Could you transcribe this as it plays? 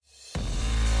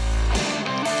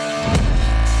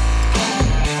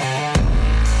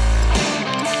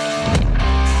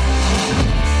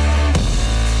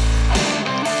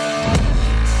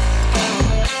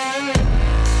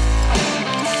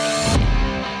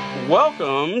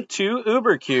Welcome to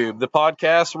Uber Cube, the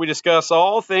podcast where we discuss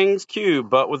all things Cube,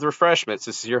 but with refreshments.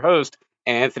 This is your host,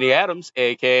 Anthony Adams,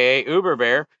 aka Uber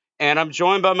Bear, and I'm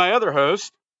joined by my other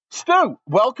host, Stu.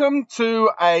 Welcome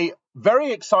to a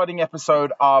very exciting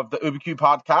episode of the Uber Cube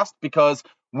podcast because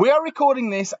we are recording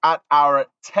this at our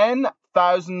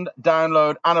 10,000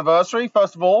 download anniversary.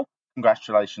 First of all,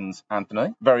 congratulations,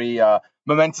 Anthony. Very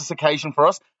momentous occasion for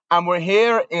us. And we're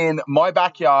here in my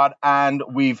backyard, and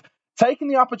we've taken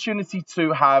the opportunity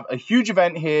to have a huge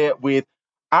event here with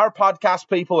our podcast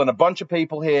people and a bunch of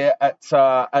people here at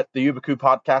the Uber Cube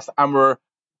podcast, and we're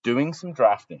doing some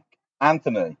drafting.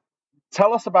 Anthony,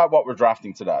 tell us about what we're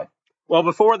drafting today. Well,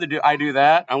 before I do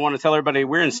that, I want to tell everybody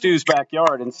we're in Stu's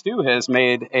backyard, and Stu has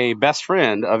made a best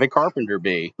friend of a carpenter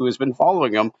bee who has been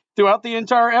following him throughout the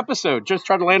entire episode. Just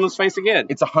tried to land on his face again.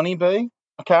 It's a honeybee,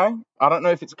 okay? I don't know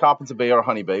if it's a carpenter bee or a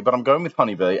honeybee, but I'm going with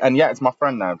honeybee. And yeah, it's my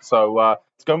friend now, so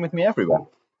it's going with me everywhere.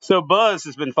 So Buzz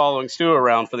has been following Stu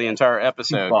around for the entire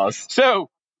episode. Buzz. So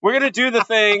we're going to do the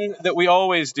thing that we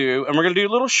always do, and we're going to do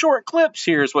little short clips.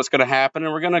 Here's what's going to happen,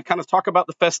 and we're going to kind of talk about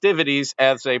the festivities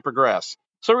as they progress.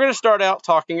 So we're going to start out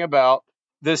talking about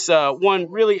this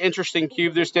one really interesting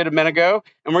cube that did a minute ago,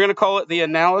 and we're going to call it the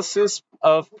analysis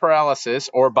of paralysis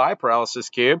or by paralysis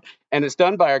cube, and it's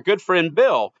done by our good friend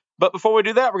Bill. But before we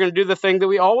do that, we're going to do the thing that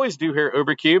we always do here at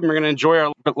Uber Cube, and we're going to enjoy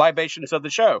our libations of the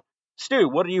show. Stu,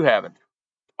 what are you having?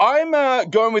 I'm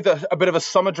going with a bit of a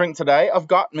summer drink today. I've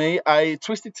got me a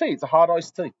Twisted Tea. It's a hard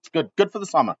iced tea. It's good for the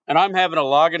summer. And I'm having a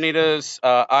Lagunitas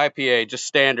IPA, just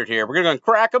standard here. We're going to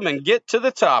crack them and get to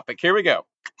the topic. Here we go.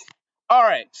 All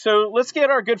right, so let's get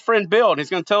our good friend Bill, and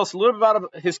he's going to tell us a little bit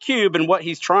about his cube and what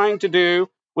he's trying to do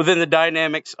within the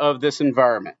dynamics of this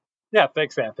environment. Yeah,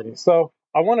 thanks, Anthony. So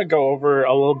I want to go over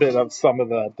a little bit of some of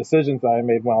the decisions I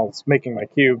made while I was making my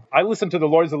cube. I listened to the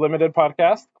Lords of Limited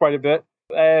podcast quite a bit,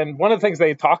 and one of the things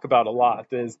they talk about a lot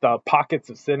is the pockets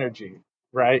of synergy,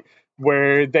 right?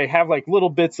 Where they have like little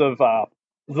bits of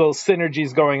little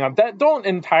synergies going on that don't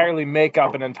entirely make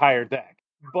up an entire deck,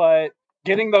 but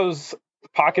getting those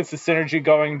pockets of synergy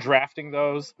going, drafting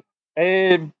those,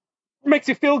 it makes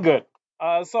you feel good.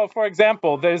 So, for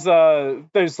example, there's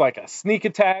like a sneak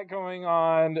attack going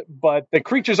on, but the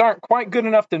creatures aren't quite good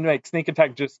enough to make sneak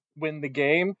attack just win the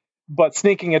game. But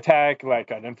sneaking attack, like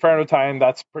an Inferno Titan,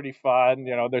 that's pretty fun.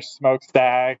 You know, there's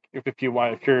Smokestack if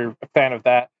you're a fan of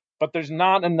that. But there's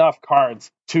not enough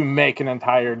cards to make an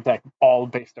entire deck all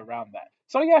based around that.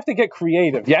 So you have to get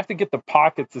creative. You have to get the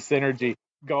pockets of synergy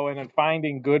going and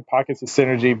finding good pockets of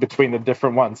synergy between the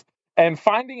different ones and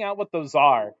finding out what those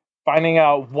are, finding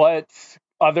out what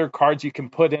other cards you can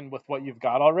put in with what you've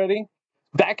got already.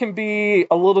 That can be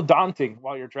a little daunting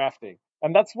while you're drafting.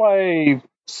 And that's why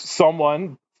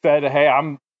someone said, hey,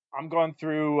 I'm going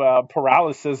through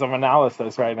paralysis of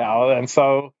analysis right now. And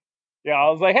so, yeah, I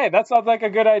was like, hey, that sounds like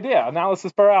a good idea.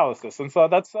 Analysis paralysis. And so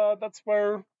that's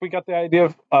where we got the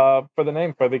idea for the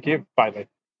name for the cube finally.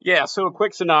 Yeah, so a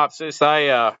quick synopsis.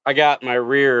 I got my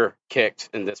rear kicked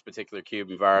in this particular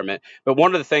cube environment. But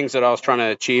one of the things that I was trying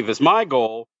to achieve as my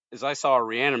goal is I saw a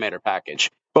Reanimator package.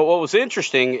 But what was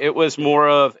interesting, it was more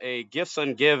of a Gifts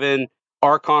Ungiven,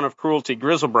 Archon of Cruelty,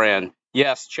 Grizzlebrand.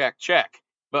 Yes, check.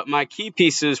 But my key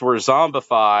pieces were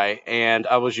Zombify, and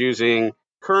I was using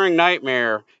Curring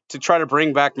Nightmare to try to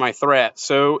bring back my threat.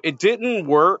 So it didn't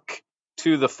work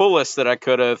to the fullest that I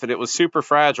could have, and it was super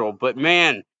fragile. But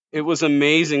man, it was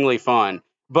amazingly fun.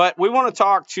 But we want to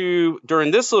talk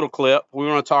during this little clip, we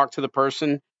want to talk to the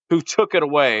person who took it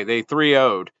away. They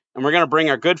 3-0'd. And we're going to bring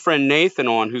our good friend Nathan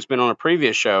on, who's been on a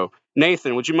previous show.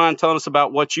 Nathan, would you mind telling us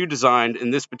about what you designed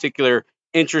in this particular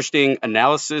interesting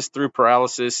analysis through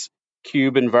paralysis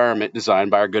cube environment designed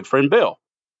by our good friend Bill?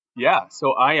 Yeah,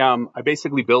 so I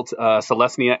basically built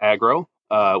Selesnya aggro.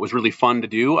 It was really fun to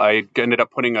do. I ended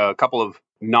up putting a couple of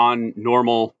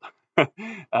non-normal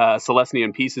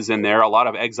Selesnyan pieces in there, a lot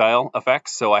of exile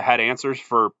effects. So I had answers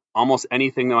for almost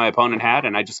anything that my opponent had,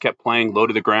 and I just kept playing low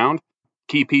to the ground.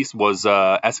 Key piece was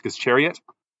Esika's Chariot.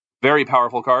 Very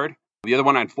powerful card. The other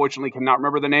one, I unfortunately cannot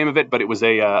remember the name of it, but it was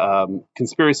a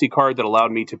conspiracy card that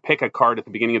allowed me to pick a card at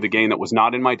the beginning of the game that was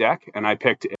not in my deck, and I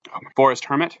picked Forest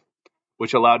Hermit,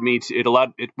 which allowed me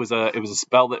to. It was a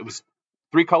spell that was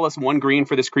 3 colorless, 1 green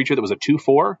for this creature that was a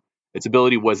 2/4. Its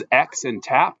ability was X and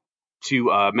tap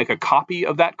to make a copy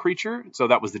of that creature. So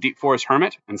that was the Deep Forest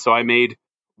Hermit, and so I made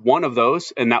one of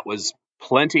those, and that was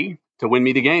plenty to win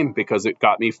me the game because it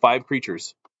got me 5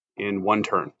 creatures in 1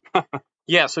 turn.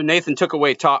 Yeah, so Nathan took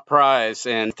away top prize,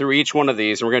 and through each one of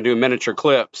these, and we're going to do miniature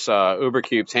clips, Uber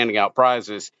Cube's handing out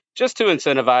prizes just to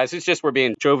incentivize. It's just we're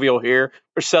being jovial here.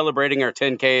 We're celebrating our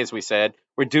 10K, as we said.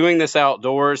 We're doing this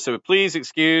outdoors, so please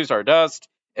excuse our dust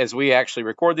as we actually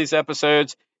record these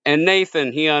episodes. And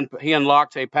Nathan, he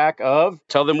unlocked a pack of.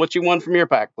 Tell them what you won from your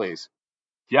pack, please.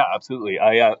 Yeah, absolutely.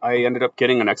 I ended up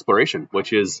getting an Exploration,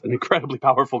 which is an incredibly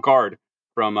powerful card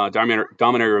from Dominaria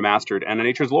Remastered, and a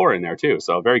Nature's Lore in there too.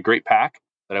 So a very great pack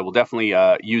that I will definitely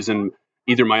use in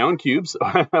either my own cubes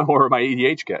or my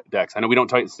EDH decks. I know we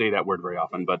don't say that word very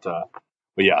often, but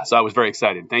yeah. So I was very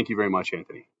excited. Thank you very much,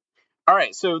 Anthony. All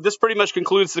right, so this pretty much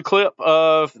concludes the clip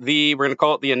of we're going to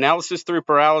call it the Analysis Through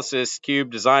Paralysis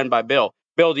cube designed by Bill.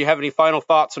 Bill, do you have any final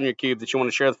thoughts on your cube that you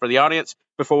want to share for the audience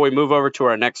before we move over to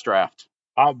our next draft?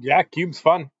 Yeah, cube's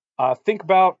fun. Think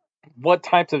about what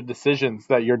types of decisions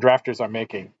that your drafters are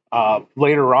making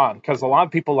later on, because a lot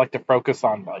of people like to focus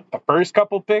on like the first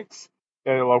couple picks.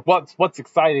 Like what's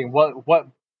exciting, what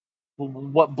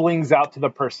blings out to the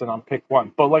person on pick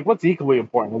 1. But like what's equally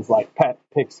important is like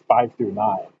picks 5 through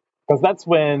 9, because that's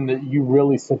when you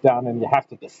really sit down and you have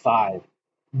to decide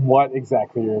what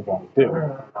exactly you're going to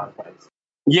do.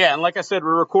 Yeah, and like I said,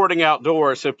 we're recording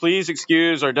outdoors, so please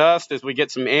excuse our dust as we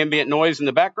get some ambient noise in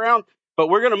the background. But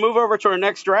we're going to move over to our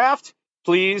next draft.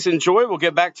 Please enjoy. We'll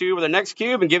get back to you with the next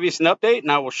cube and give you an update,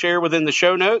 and I will share within the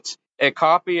show notes a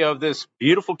copy of this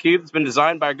beautiful cube that's been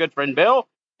designed by our good friend Bill.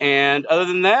 And other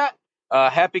than that,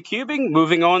 happy cubing.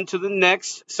 Moving on to the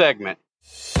next segment.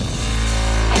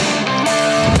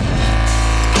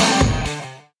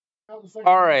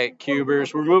 All right,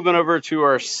 cubers, we're moving over to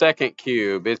our second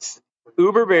cube. It's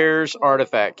Uber Bear's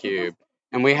Artifact Cube.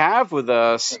 And we have with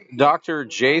us Dr.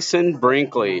 Jason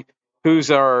Brinkley,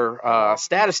 who's our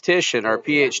statistician, our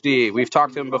PhD. We've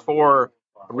talked to him before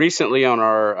recently on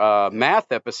our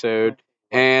math episode.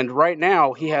 And right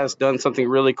now, he has done something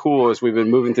really cool as we've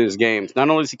been moving through his games. Not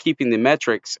only is he keeping the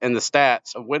metrics and the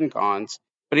stats of win cons,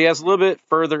 but he has a little bit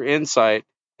further insight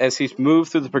as he's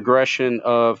moved through the progression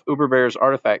of Uber Bear's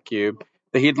Artifact Cube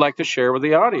that he'd like to share with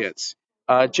the audience.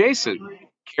 Jason,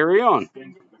 carry on.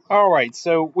 All right,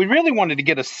 so we really wanted to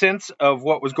get a sense of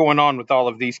what was going on with all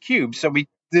of these cubes, so we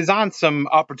designed some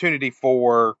opportunity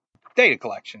for data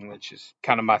collection, which is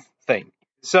kind of my thing.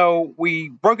 So we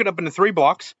broke it up into 3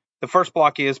 blocks. The first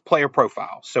block is player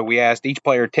profile. So we asked each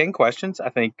player 10 questions. I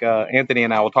think Anthony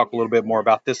and I will talk a little bit more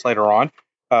about this later on,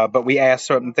 but we asked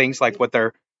certain things like what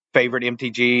their favorite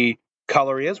MTG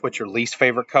color is, what your least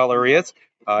favorite color is,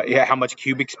 how much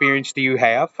cube experience do you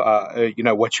have,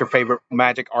 what's your favorite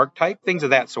Magic archetype, things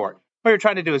of that sort. What you're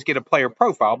trying to do is get a player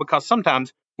profile, because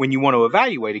sometimes when you want to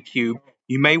evaluate a cube,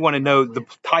 you may want to know the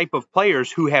type of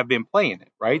players who have been playing it,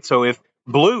 right? So if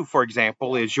blue, for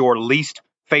example, is your least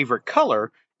favorite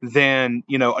color, then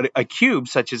a cube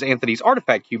such as Anthony's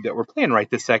Artifact Cube that we're playing right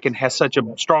this second has such a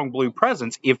strong blue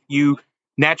presence. If you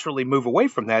naturally move away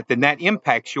from that, then that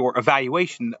impacts your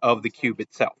evaluation of the cube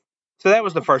itself. So that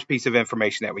was the first piece of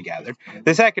information that we gathered.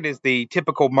 The second is the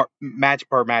typical match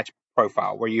per match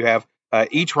profile, where you have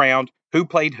each round, who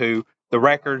played who, the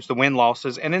records, the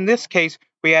win-losses, and in this case,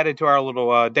 we added to our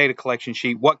little data collection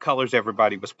sheet what colors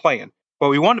everybody was playing. What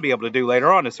we want to be able to do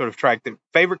later on is sort of track the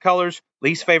favorite colors,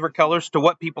 least favorite colors to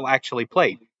what people actually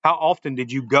played. How often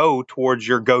did you go towards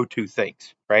your go-to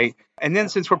things, right? And then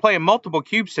since we're playing multiple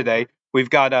cubes today, we've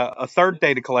got a third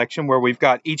data collection where we've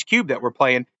got each cube that we're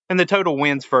playing and the total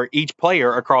wins for each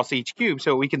player across each cube,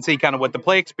 so we can see kind of what the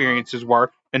play experiences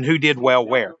were and who did well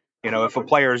where. If a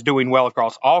player is doing well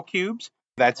across all cubes,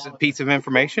 that's a piece of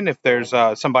information. If there's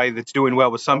somebody that's doing well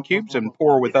with some cubes and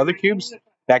poor with other cubes,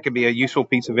 that could be a useful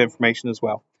piece of information as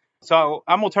well. So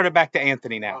I'm going to turn it back to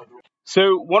Anthony now.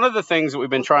 So one of the things that we've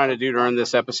been trying to do during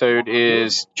this episode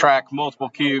is track multiple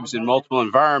cubes in multiple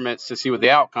environments to see what the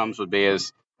outcomes would be,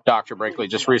 as Dr. Brinkley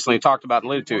just recently talked about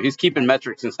and alluded to. He's keeping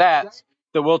metrics and stats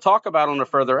that we'll talk about on a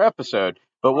further episode.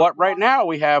 But right now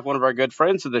we have one of our good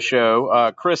friends of the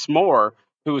show, Chris Moore,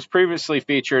 who was previously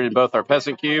featured in both our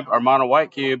Peasant Cube, our Mono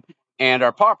White Cube, and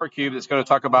our Pauper Cube, that's going to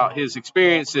talk about his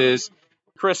experiences.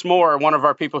 Chris Moore, one of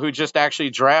our people who just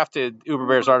actually drafted Uber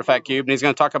Bear's Artifact Cube, and he's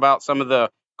going to talk about some of the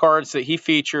cards that he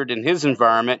featured in his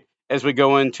environment as we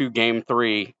go into Game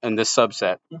 3 in this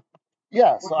subset.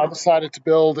 Yeah, so I decided to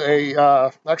build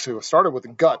actually it started with a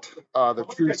gut, the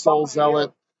True Soul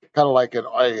Zealot, kind of like an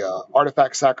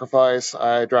artifact sacrifice.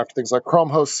 I drafted things like Chrome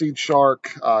Host Seed Shark,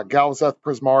 Galazeth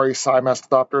Prismari,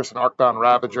 Mastodopterus, and Arcbound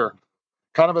Ravager,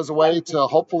 kind of as a way to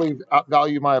hopefully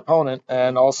outvalue my opponent,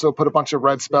 and also put a bunch of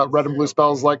red and blue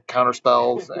spells like counter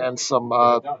spells and some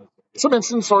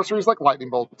instant sorceries like Lightning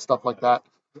Bolt and stuff like that.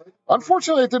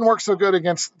 Unfortunately, it didn't work so good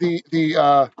against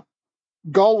the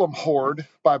Golem Horde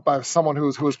by someone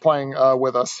who was playing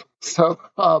with us. So,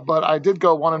 but I did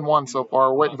go 1-1 so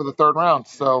far. We're waiting for the third round,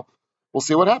 so we'll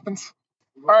see what happens.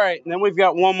 All right, and then we've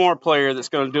got one more player that's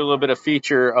going to do a little bit of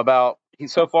feature about.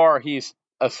 So far, he's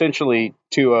essentially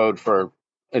 2-0'd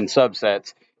in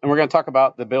subsets. And we're going to talk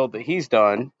about the build that he's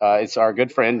done. It's our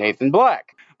good friend Nathan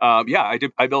Black. I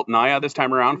built Naya this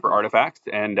time around for Artifacts,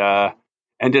 and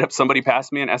ended up somebody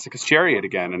passed me an Esseka's Chariot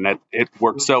again, and it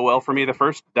worked so well for me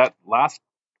that last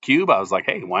cube. I was like,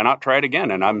 hey, why not try it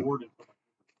again? And I'm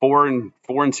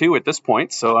 4-2 at this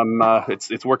point, so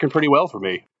it's working pretty well for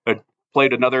me. I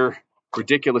played another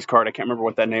ridiculous card. I can't remember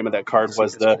what that name of that card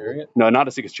was. No, not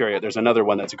Esseka's Chariot. There's another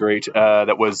one that's great.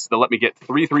 That let me get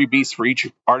 3/3 beasts for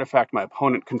each artifact my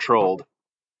opponent controlled.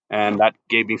 And that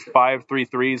gave me 5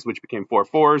 3/3s, which became 4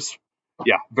 4s.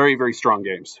 Yeah, very, very strong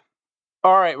games.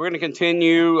 All right, we're going to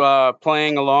continue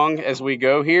playing along as we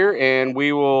go here, and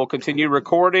we will continue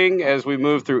recording as we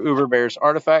move through Uber Bear's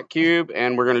Artifact Cube,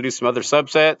 and we're going to do some other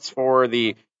subsets for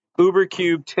the Uber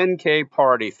Cube 10K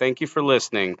party. Thank you for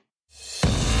listening.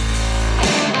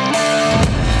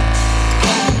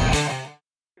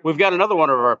 We've got another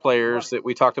one of our players that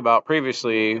we talked about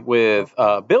previously with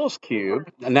Bill's Cube,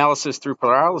 Analysis Through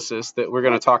Paralysis, that we're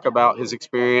going to talk about his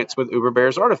experience with Uber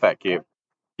Bear's Artifact Cube.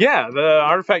 Yeah, the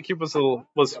Artifact Cube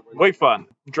was way fun.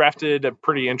 Drafted a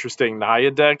pretty interesting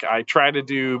Naya deck. I tried to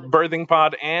do Birthing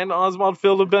Pod and Oswald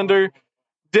Field of Bender.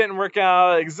 Didn't work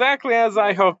out exactly as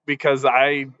I hoped because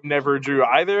I never drew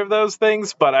either of those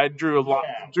things, but I drew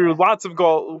lots of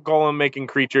golem-making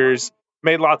creatures,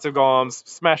 made lots of golems,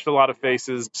 smashed a lot of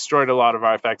faces, destroyed a lot of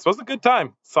artifacts. It was a good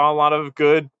time. Saw a lot of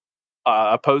good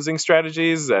opposing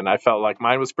strategies, and I felt like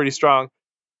mine was pretty strong.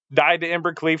 Died to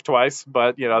Embercleave twice,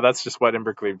 but, that's just what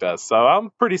Embercleave does. So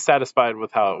I'm pretty satisfied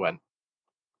with how it went.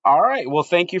 All right. Well,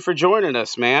 thank you for joining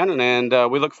us, man. And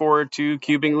we look forward to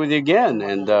cubing with you again.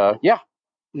 And,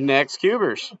 next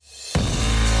Cubers.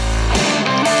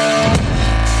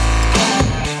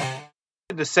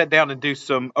 To sit down and do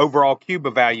some overall cube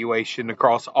evaluation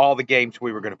across all the games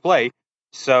we were going to play.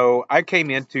 So I came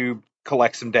in to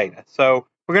collect some data. So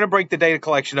we're going to break the data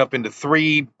collection up into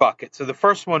 3 buckets. So the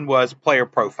first one was player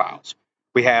profiles.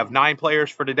 We have 9 players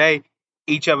for today.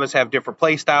 Each of us have different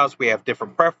play styles. We have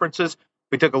different preferences.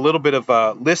 We took a little bit of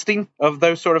a listing of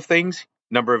those sort of things.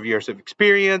 Number of years of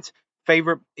experience,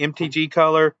 favorite MTG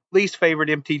color, least favorite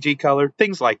MTG color,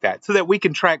 things like that. So that we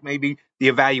can track maybe the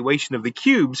evaluation of the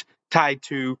cubes tied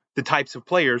to the types of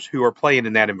players who are playing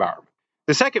in that environment.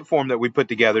 The second form that we put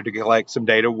together to collect some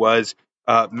data was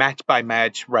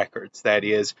match-by-match records. That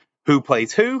is, who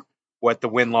plays who, what the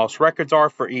win-loss records are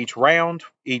for each round,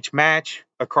 each match,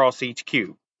 across each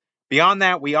cube. Beyond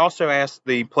that, we also asked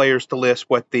the players to list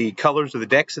what the colors of the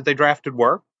decks that they drafted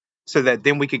were, so that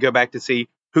then we could go back to see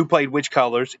who played which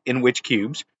colors in which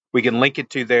cubes. We can link it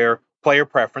to their player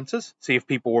preferences, see if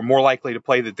people were more likely to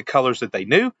play the colors that they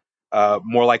knew,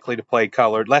 more likely to play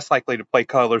colored, less likely to play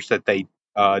colors that they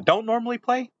don't normally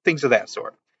play, things of that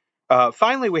sort.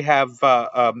 Finally, we have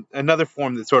another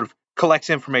form that sort of collects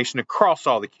information across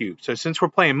all the cubes. So since we're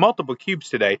playing multiple cubes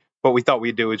today, what we thought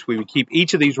we'd do is we would keep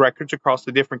each of these records across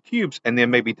the different cubes and then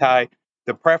maybe tie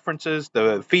the preferences,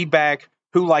 the feedback,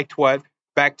 who liked what,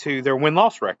 back to their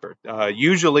win-loss record.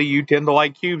 Usually you tend to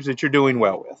like cubes that you're doing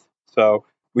well with. So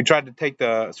we tried to take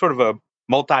the sort of a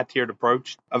multi-tiered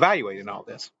approach evaluating all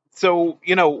this. So,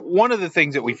 one of the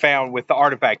things that we found with the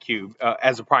Artifact Cube,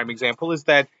 as a prime example, is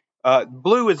that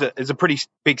blue is a pretty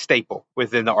big staple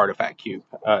within the Artifact Cube.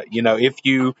 If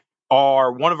you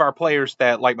are one of our players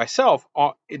that, like myself,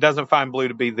 it doesn't find blue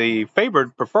to be the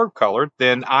preferred color,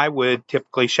 then I would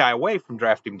typically shy away from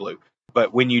drafting blue.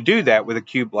 But when you do that with a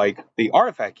cube like the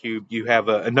Artifact Cube, you have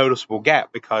a noticeable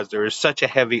gap because there is such a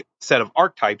heavy set of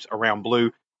archetypes around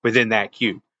blue within that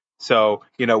cube. So,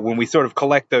 when we sort of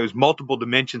collect those multiple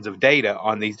dimensions of data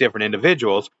on these different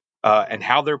individuals and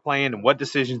how they're playing and what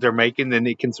decisions they're making, then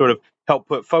it can sort of help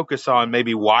put focus on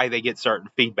maybe why they get certain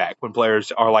feedback. When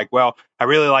players are like, well, I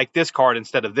really like this card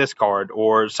instead of this card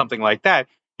or something like that,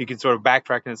 you can sort of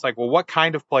backtrack and it's like, well, what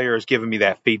kind of player is giving me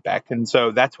that feedback? And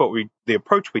so that's the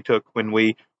approach we took when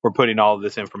we were putting all of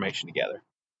this information together.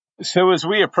 So as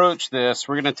we approach this,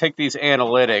 we're going to take these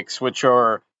analytics, which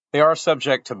are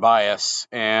subject to bias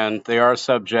and they are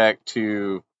subject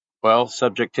to,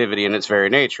 subjectivity in its very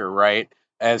nature, right?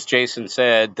 As Jason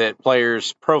said, that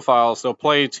players' profiles, they'll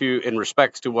play in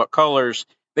respects to what colors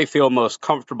they feel most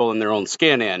comfortable in their own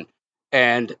skin in.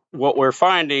 And what we're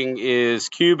finding is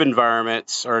cube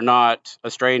environments are not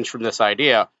estranged from this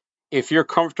idea. If you're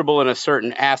comfortable in a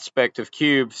certain aspect of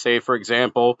cube, say, for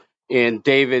example, in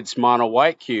David's mono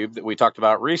white cube that we talked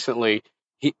about recently,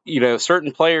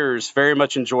 certain players very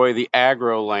much enjoy the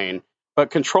aggro lane,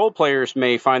 but control players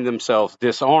may find themselves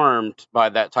disarmed by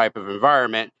that type of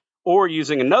environment. Or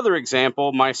using another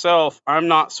example, myself, I'm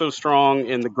not so strong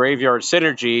in the graveyard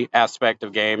synergy aspect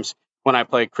of games, when I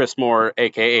play Chris Moore,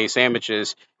 aka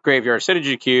Sandwich's Graveyard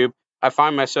Synergy Cube, I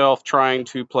find myself trying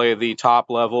to play the top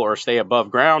level or stay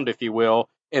above ground, if you will,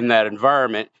 in that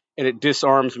environment, and it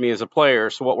disarms me as a player.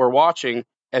 So what we're watching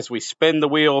as we spin the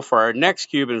wheel for our next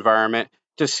cube environment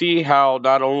to see how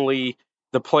not only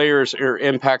the players are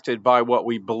impacted by what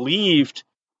we believed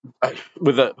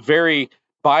with a very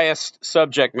biased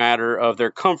subject matter of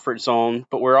their comfort zone,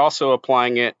 but we're also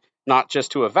applying it not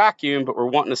just to a vacuum, but we're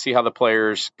wanting to see how the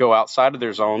players go outside of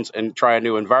their zones and try a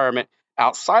new environment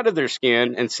outside of their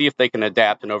skin and see if they can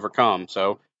adapt and overcome.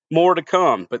 So more to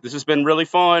come, but this has been really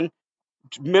fun.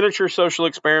 Miniature social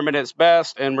experiment at its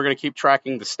best, and we're going to keep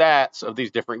tracking the stats of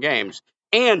these different games.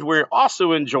 And we're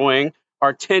also enjoying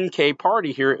our 10K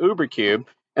party here at UberCube,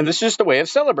 and this is just a way of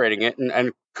celebrating it.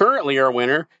 And currently our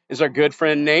winner is our good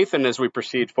friend Nathan as we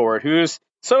proceed forward, who's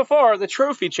so far the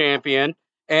trophy champion,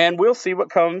 and we'll see what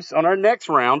comes on our next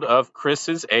round of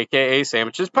Chris's, aka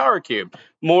Sandwich's Power Cube.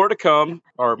 More to come,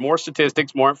 or more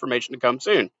statistics, more information to come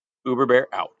soon. Uber Bear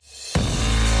out.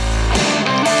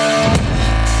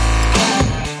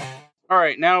 All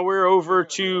right, now we're over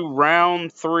to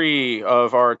round 3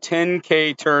 of our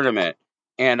 10K tournament.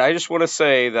 And I just want to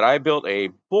say that I built a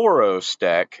Boros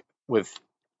deck with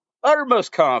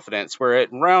uttermost confidence, where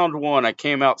at round 1 I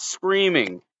came out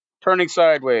screaming, turning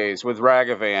sideways with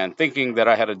Ragavan, thinking that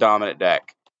I had a dominant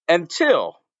deck.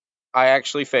 Until I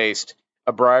actually faced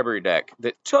a bribery deck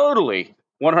that totally,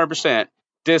 100%,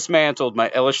 dismantled my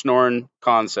Elish Norn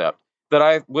concept. That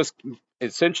I was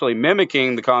essentially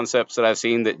mimicking the concepts that I've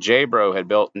seen that J-Bro had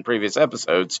built in previous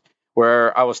episodes,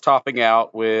 where I was topping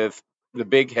out with the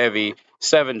big, heavy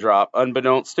 7-drop.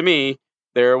 Unbeknownst to me,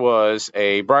 there was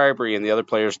a bribery in the other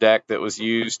player's deck that was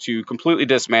used to completely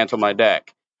dismantle my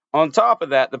deck. On top of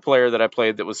that, the player that I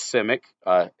played that was Simic,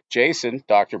 Jason,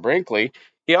 Dr. Brinkley,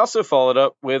 he also followed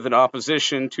up with an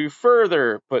opposition to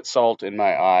further put salt in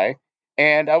my eye,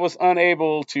 and I was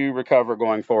unable to recover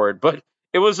going forward. But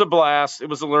it was a blast. It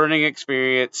was a learning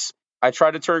experience. I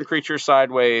tried to turn creatures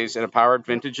sideways in a powered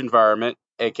vintage environment,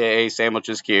 aka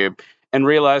Sandwich's Cube, and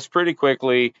realized pretty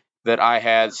quickly that I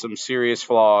had some serious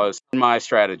flaws in my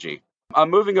strategy. I'm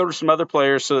moving over to some other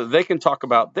players so that they can talk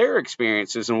about their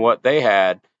experiences and what they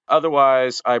had.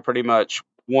 Otherwise, I pretty much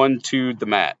 1-2'd the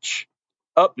match.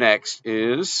 Up next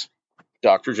is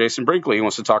Dr. Jason Brinkley. He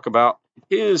wants to talk about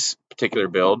his particular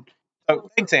build. Oh,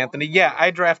 thanks, Anthony. Yeah,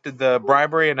 I drafted the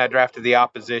bribery and I drafted the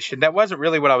opposition. That wasn't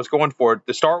really what I was going for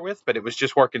to start with, but it was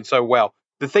just working so well.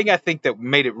 The thing I think that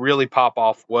made it really pop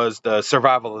off was the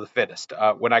survival of the fittest.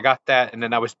 When I got that, and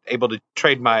then I was able to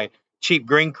trade my cheap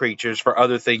green creatures for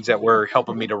other things that were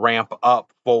helping me to ramp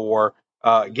up for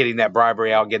getting that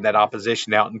bribery out, getting that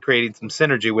opposition out, and creating some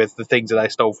synergy with the things that I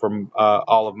stole from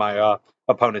all of my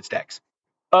opponent's decks.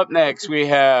 Up next, we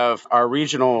have our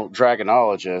regional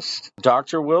dragonologist,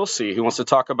 Dr. Wilsey, who wants to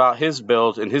talk about his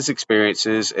build and his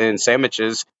experiences in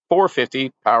Sandwich's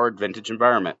 450 powered vintage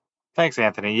environment. Thanks,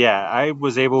 Anthony. Yeah, I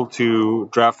was able to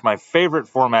draft my favorite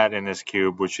format in this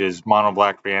cube, which is Mono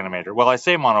Black Reanimator. Well, I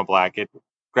say Mono Black. It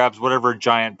grabs whatever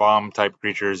giant bomb type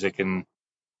creatures it can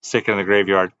stick in the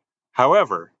graveyard.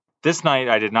 However, this night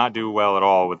I did not do well at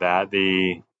all with that.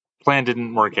 The plan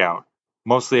didn't work out.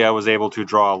 Mostly I was able to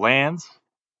draw lands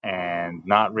and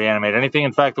not reanimate anything.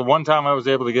 In fact, the one time I was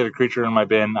able to get a creature in my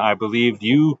bin, I believed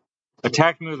you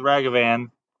attacked me with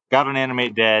Ragavan, got an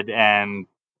animate dead, and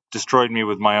destroyed me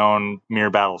with my own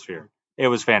mere battlesphere. It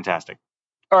was fantastic.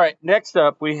 All right, next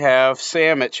up we have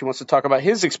Sandwich, who wants to talk about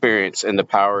his experience in the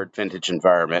powered vintage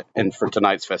environment and for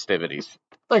tonight's festivities.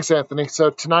 Thanks, Anthony.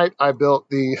 So tonight I built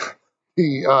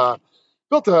basically a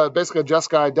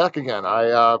Jeskai deck again.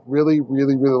 I really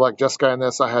like Jeskai in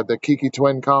this. I had the Kiki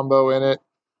Twin combo in it.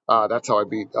 That's how I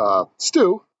beat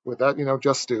Stu with that.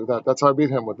 Just Stu. That's how I beat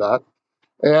him with that.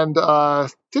 And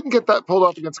didn't get that pulled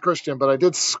off against Christian, but I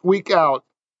did squeak out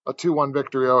a 2-1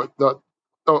 victory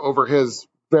over his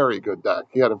very good deck.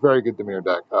 He had a very good Dimir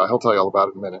deck. He'll tell you all about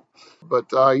it in a minute.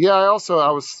 But I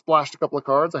was splashed a couple of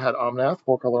cards. I had Omnath,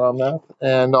 4-color Omnath,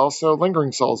 and also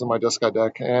Lingering Souls in my Jeskai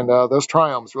deck. And those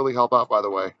Triomes really help out, by the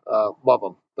way. Love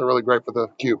them. They're really great for the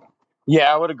cube.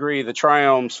 Yeah, I would agree. The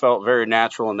Triomes felt very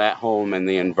natural in that home in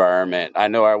the environment. I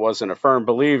know I wasn't a firm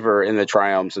believer in the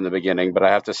Triomes in the beginning, but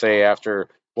I have to say after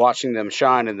watching them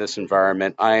shine in this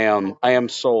environment, I am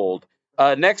sold.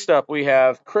 Next up, we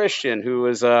have Christian, who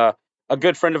is a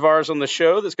good friend of ours on the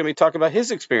show that's going to be talking about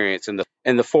his experience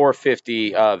in the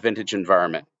 450 vintage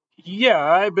environment. Yeah,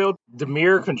 I built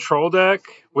Dimir control deck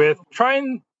with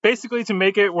trying basically to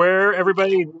make it where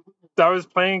everybody that I was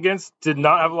playing against did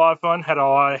not have a lot of fun, had a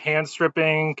lot of hand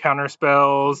stripping, counter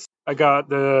spells. I got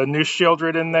the new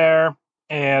Shieldred in there,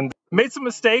 and Made some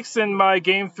mistakes in my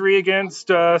game 3 against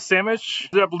Sandwich.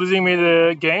 Ended up losing me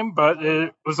the game, but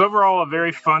it was overall a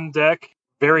very fun deck.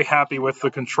 Very happy with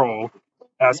the control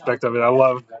aspect of it. I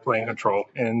love playing control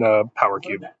in Power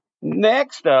Cube.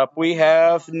 Next up, we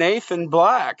have Nathan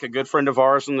Black, a good friend of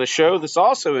ours on the show that's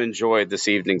also enjoyed this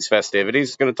evening's festivities.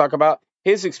 He's going to talk about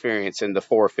his experience in the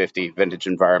 450 vintage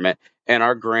environment and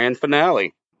our grand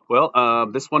finale. Well,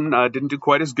 this one didn't do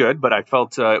quite as good, but I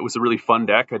felt it was a really fun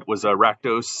deck. It was a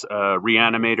Rakdos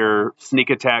Reanimator sneak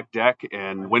attack deck,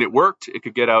 and when it worked, it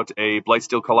could get out a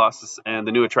Blightsteel Colossus and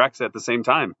the new Atraxa at the same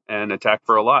time and attack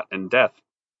for a lot and death.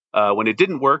 When it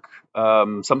didn't work,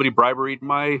 somebody briberied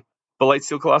my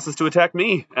Blightsteel Colossus to attack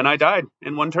me, and I died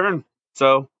in one turn.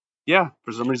 So, yeah,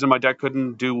 for some reason my deck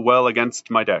couldn't do well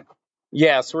against my deck.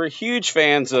 Yes, we're huge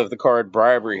fans of the card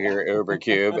Bribery here at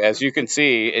Ubercube. As you can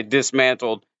see, it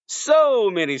dismantled so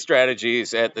many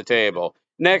strategies at the table.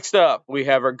 Next up, we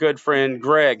have our good friend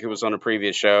Greg, who was on a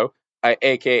previous show,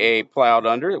 a.k.a. Plowed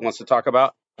Under, that wants to talk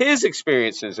about his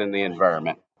experiences in the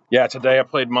environment. Yeah, today I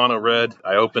played Mono Red.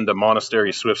 I opened a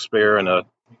Monastery Swift Spear, and the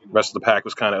rest of the pack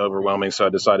was kind of overwhelming, so I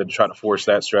decided to try to force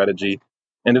that strategy.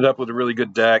 Ended up with a really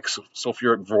good deck,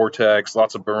 Sulfuric Vortex,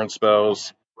 lots of burn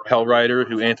spells. Hellrider,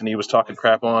 who Anthony was talking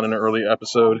crap on in an early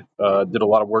episode, did a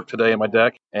lot of work today in my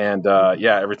deck. And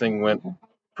everything went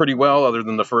pretty well, other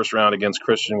than the first round against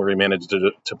Christian, where he managed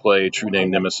to play True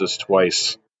Name Nemesis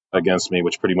twice against me,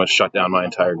 which pretty much shut down my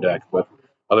entire deck. But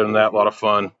other than that, a lot of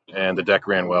fun, and the deck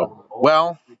ran well.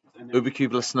 Well,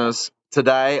 Ubercube listeners,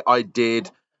 today I did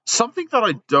something that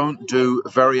I don't do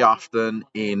very often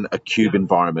in a cube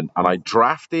environment, and I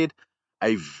drafted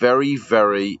a very,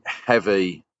 very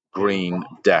heavy green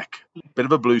deck. Bit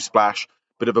of a blue splash,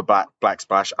 bit of a black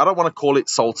splash. I don't want to call it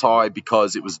Sultai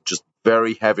because it was just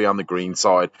very heavy on the green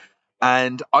side.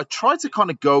 And I tried to kind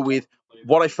of go with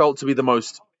what I felt to be the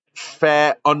most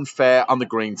fair, unfair on the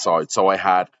green side. So I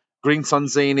had Green Sun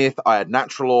Zenith, I had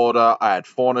Natural Order, I had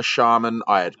Fauna Shaman,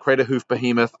 I had Crater Hoof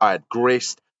Behemoth, I had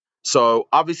Grist. So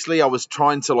obviously I was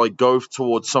trying to go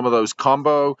towards some of those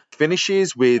combo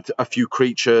finishes with a few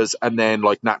creatures and then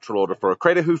Natural Order for a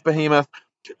Crater Hoof Behemoth.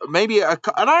 And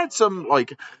I had some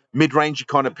mid-range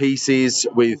kind of pieces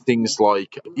with things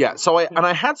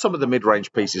I had some of the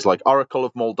mid-range pieces like Oracle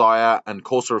of Moldiah and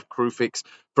Courser of Krufix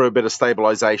for a bit of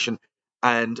stabilization.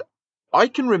 And I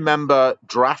can remember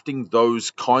drafting those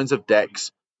kinds of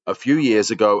decks a few years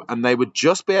ago, and they would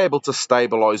just be able to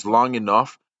stabilize long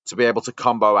enough to be able to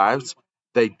combo out.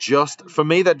 They just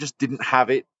didn't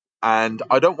have it. And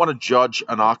I don't want to judge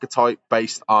an archetype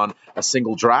based on a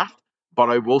single draft, but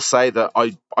I will say that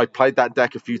I played that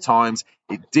deck a few times.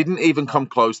 It didn't even come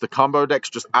close. The combo decks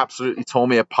just absolutely tore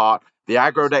me apart. The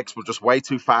aggro decks were just way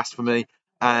too fast for me.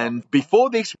 And before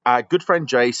this, our good friend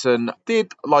Jason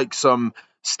did some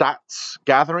stats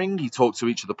gathering. He talked to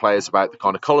each of the players about the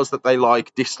kind of colors that they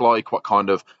dislike, what kind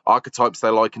of archetypes they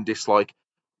like and dislike.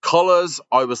 Colors,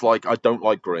 I was I don't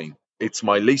like green. It's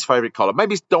my least favorite color.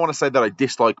 Maybe don't want to say that I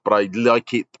dislike, but I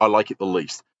like it the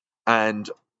least. And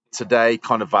today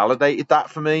kind of validated that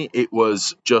for me. It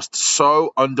was just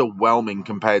so underwhelming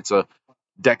compared to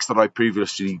decks that I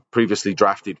previously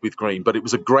drafted with green. But it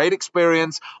was a great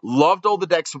experience. Loved all the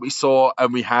decks that we saw,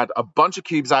 and we had a bunch of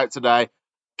cubes out today.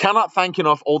 Cannot thank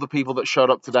enough all the people that showed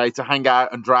up today to hang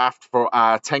out and draft for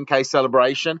our 10K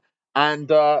celebration. And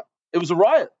it was a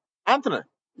riot. Anthony.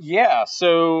 Yeah,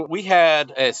 so we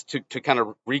had, to kind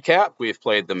of recap, we have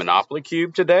played the Monopoly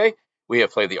Cube today. We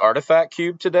have played the Artifact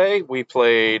Cube today. We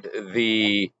played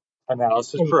the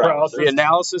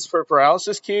Analysis for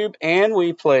Paralysis Cube, and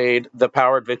we played the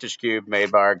Powered Vintage Cube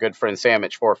made by our good friend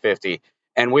Sandwich 450.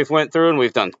 And we've went through and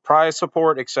we've done prize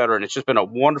support, etc. And it's just been a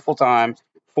wonderful time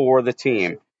for the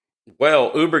team.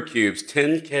 Well, Ubercube's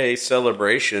 10K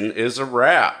celebration is a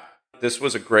wrap. This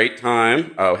was a great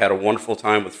time. I had a wonderful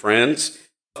time with friends.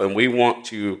 And we want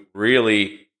to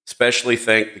really especially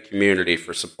thank the community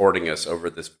for supporting us over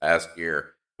this past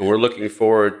year. And we're looking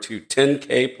forward to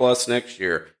 10K plus next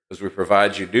year as we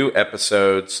provide you new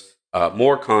episodes,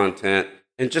 more content,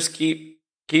 and just keep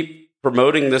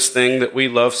promoting this thing that we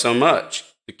love so much,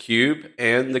 the Cube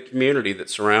and the community that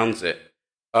surrounds it.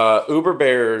 Uber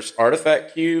Bear's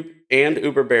Artifact Cube and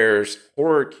Uber Bear's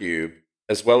Horror Cube,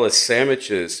 as well as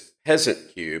Sandwich's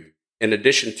Peasant Cube, in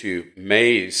addition to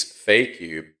May's Fey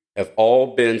Cube, have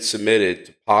all been submitted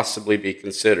to possibly be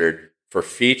considered for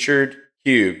featured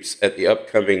cubes at the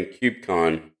upcoming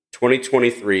CubeCon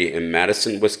 2023 in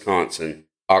Madison, Wisconsin,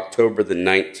 October the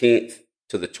 19th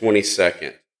to the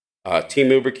 22nd. Team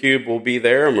Ubercube will be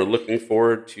there, and we're looking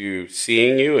forward to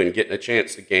seeing you and getting a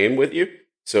chance to game with you.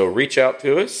 So reach out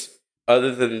to us.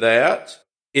 Other than that,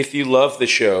 If you love the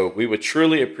show, we would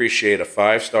truly appreciate a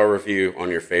 5-star review on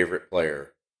your favorite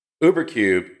player.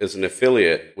 Ubercube is an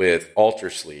affiliate with Alter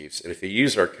Sleeves, and if you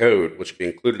use our code, which will be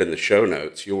included in the show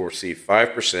notes, you'll receive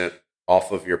 5%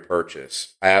 off of your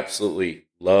purchase. I absolutely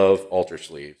love Alter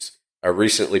Sleeves. I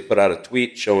recently put out a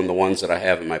tweet showing the ones that I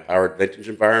have in my Powered Vintage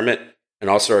environment, and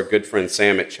also our good friend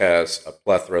Samich has a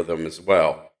plethora of them as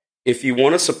well. If you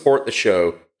want to support the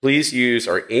show, please use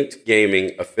our Inked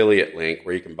Gaming affiliate link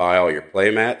where you can buy all your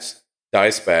playmats,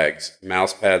 dice bags,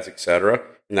 mouse pads, etc.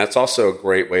 And that's also a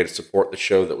great way to support the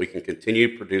show that we can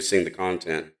continue producing the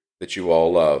content that you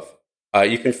all love.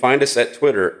 You can find us at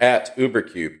Twitter at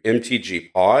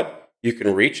UberCubeMTGPod. You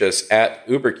can reach us at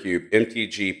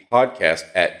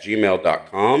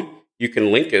UberCubeMTGPodcast@gmail.com. You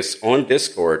can link us on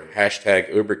Discord,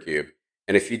 #Ubercube.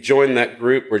 And if you join that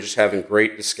group, we're just having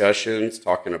great discussions,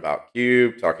 talking about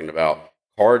Cube, talking about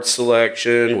card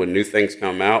selection. When new things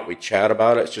come out, we chat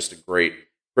about it. It's just a great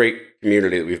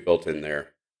community that we've built in there.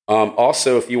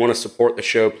 Also, if you want to support the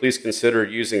show, please consider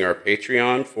using our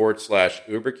Patreon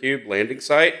 /Ubercube landing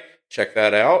site. Check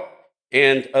that out.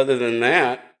 And other than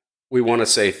that, we want to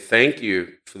say thank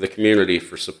you for the community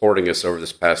for supporting us over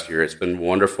this past year. It's been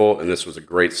wonderful, and this was a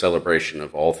great celebration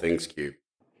of all things Cube.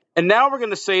 And now we're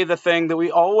going to say the thing that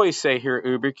we always say here at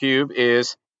Ubercube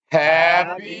is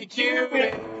Happy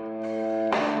Cubing!